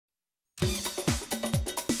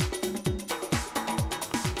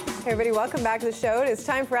Hey everybody, welcome back to the show. It is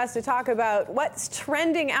time for us to talk about what's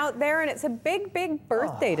trending out there, and it's a big, big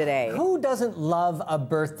birthday today. Who doesn't love a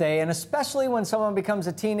birthday, and especially when someone becomes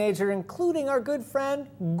a teenager, including our good friend,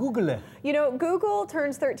 Google. You know, Google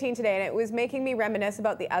turns 13 today, and it was making me reminisce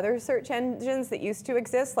about the other search engines that used to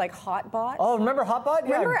exist, like Hotbot. Oh, remember Hotbot?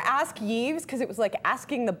 Yeah. Remember Ask Yves? Because it was like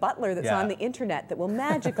asking the butler that's on the internet that will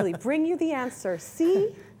magically bring you the answer.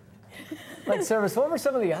 See? Like service. What were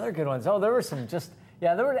some of the other good ones? Oh, there were some just...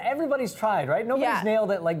 Yeah, everybody's tried, right? Nobody's nailed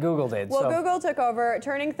it like Google did. Well, Google took over,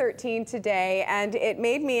 turning 13 today, and it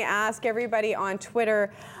made me ask everybody on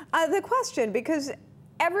Twitter the question, because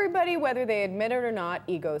everybody, whether they admit it or not,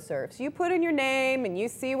 ego surfs. You put in your name and you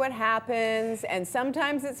see what happens, and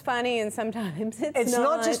sometimes it's funny and sometimes it's not. It's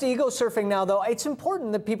not just ego surfing now, though. It's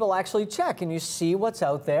important that people actually check and you see what's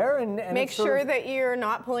out there. And make sure that you're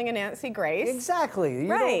not pulling a Nancy Grace. Exactly. You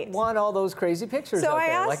don't want all those crazy pictures out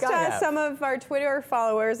there. So I asked some of our Twitter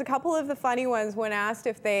followers, a couple of the funny ones, when asked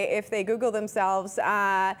if they Google themselves.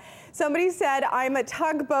 Somebody said, "I'm a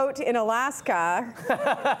tugboat in Alaska."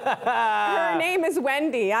 Her name is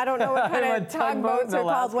Wendy. I don't know what kind of tugboats are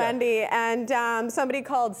called Wendy. And somebody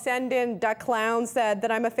called Send In Duck Clown said that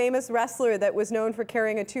I'm a famous wrestler that was known for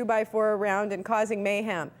carrying a 2x4 around and causing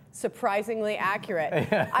mayhem. Surprisingly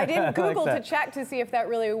accurate. I didn't Google to check to see if that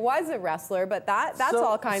really was a wrestler, but that's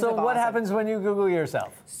all kinds of awesome. So what happens when you Google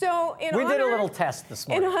yourself? So we did a little test this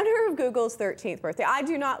morning. In honor of Google's 13th birthday, I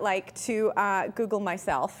do not like to Google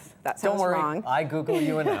myself. That sounds wrong. Don't worry, I Google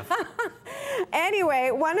you enough.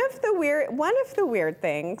 Anyway, one of the weird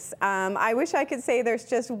things, I wish I could say there's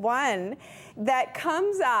just one that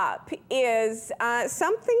comes up, is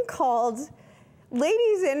something called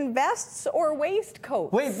ladies in vests or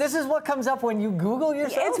waistcoats. Wait, this is what comes up when you Google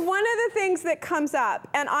yourself? It's one of the things that comes up.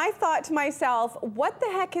 And I thought to myself, what the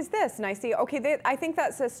heck is this? And I see, okay, I think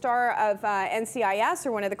that's a star of NCIS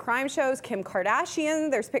or one of the crime shows, Kim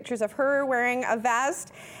Kardashian. There's pictures of her wearing a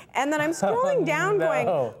vest. And then I'm scrolling down going,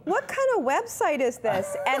 what kind of website is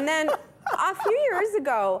this? And then a few years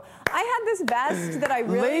ago, I had this vest that I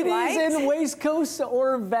really liked. Ladies in waistcoats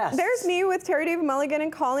or vests. There's me with Terry David Mulligan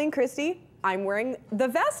and Colleen Christie. I'm wearing the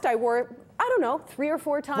vest I wore, I don't know, 3 or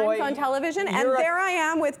 4 times on television. And there I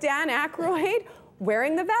am with Dan Aykroyd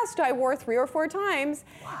wearing the vest I wore 3 or 4 times.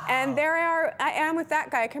 Wow. And there I am with that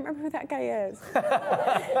guy. I can't remember who that guy is.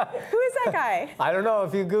 Who is that guy? I don't know.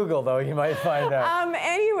 If you Google, though, you might find out.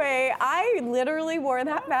 Anyway, I literally wore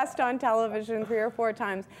that vest on television 3 or 4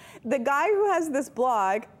 times. The guy who has this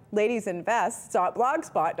blog,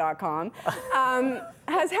 ladiesinvests.blogspot.com,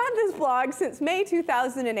 has had this blog since May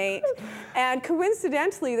 2008, and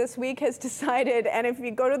coincidentally this week has decided, and if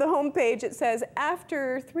you go to the homepage, it says,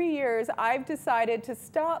 after 3 years, I've decided to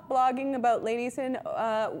stop blogging about ladies in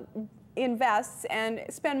vests and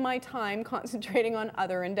spend my time concentrating on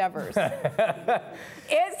other endeavors.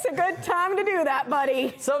 It's a good time to do that,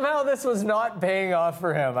 buddy. Somehow this was not paying off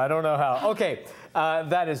for him. I don't know how. Okay,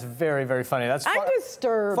 that is very, very funny. That's I'm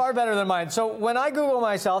disturbed. Far better than mine. So when I Google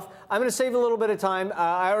myself, I'm going to save a little bit of time.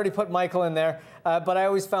 I already put Michael in there, but I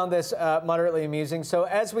always found this moderately amusing. So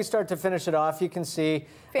as we start to finish it off, you can see...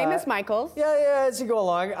 Famous Michaels. Yeah, as you go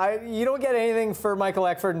along. You don't get anything for Michael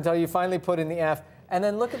Eckford until you finally put in the F. And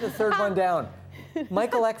then look at the third one down.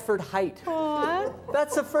 Michael Eckford height. Aww.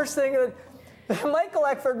 That's the first thing. Michael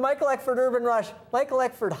Eckford Urban Rush, Michael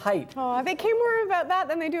Eckford height. Oh, they care more about that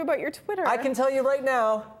than they do about your Twitter. I can tell you right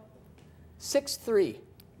now, 6'3".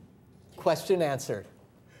 Question answered.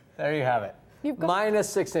 There you have it. Minus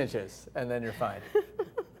 6 inches, and then you're fine.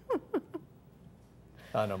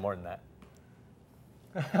 Oh, no, more than that.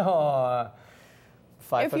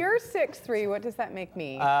 If you're 6'3", what does that make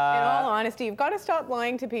me? In all honesty, you've got to stop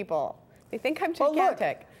lying to people. They think I'm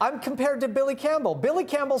gigantic. Look, I'm compared to Billy Campbell. Billy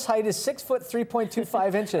Campbell's height is 6 foot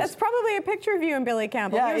 3.25 inches. That's probably a picture of you and Billy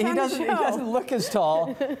Campbell. Yeah, he doesn't look as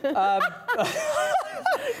tall. That's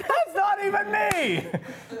not even me.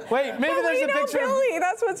 Wait, maybe there's a picture. Billy.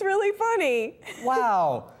 That's what's really funny.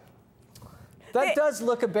 Wow. That does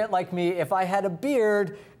look a bit like me if I had a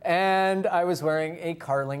beard and I was wearing a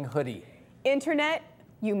Carling hoodie. Internet,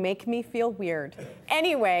 you make me feel weird.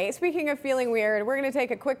 Anyway, speaking of feeling weird, we're going to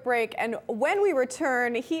take a quick break, and when we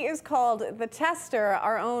return, he is called the Tester.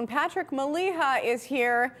 Our own Patrick Maliha is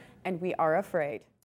here, and we are afraid.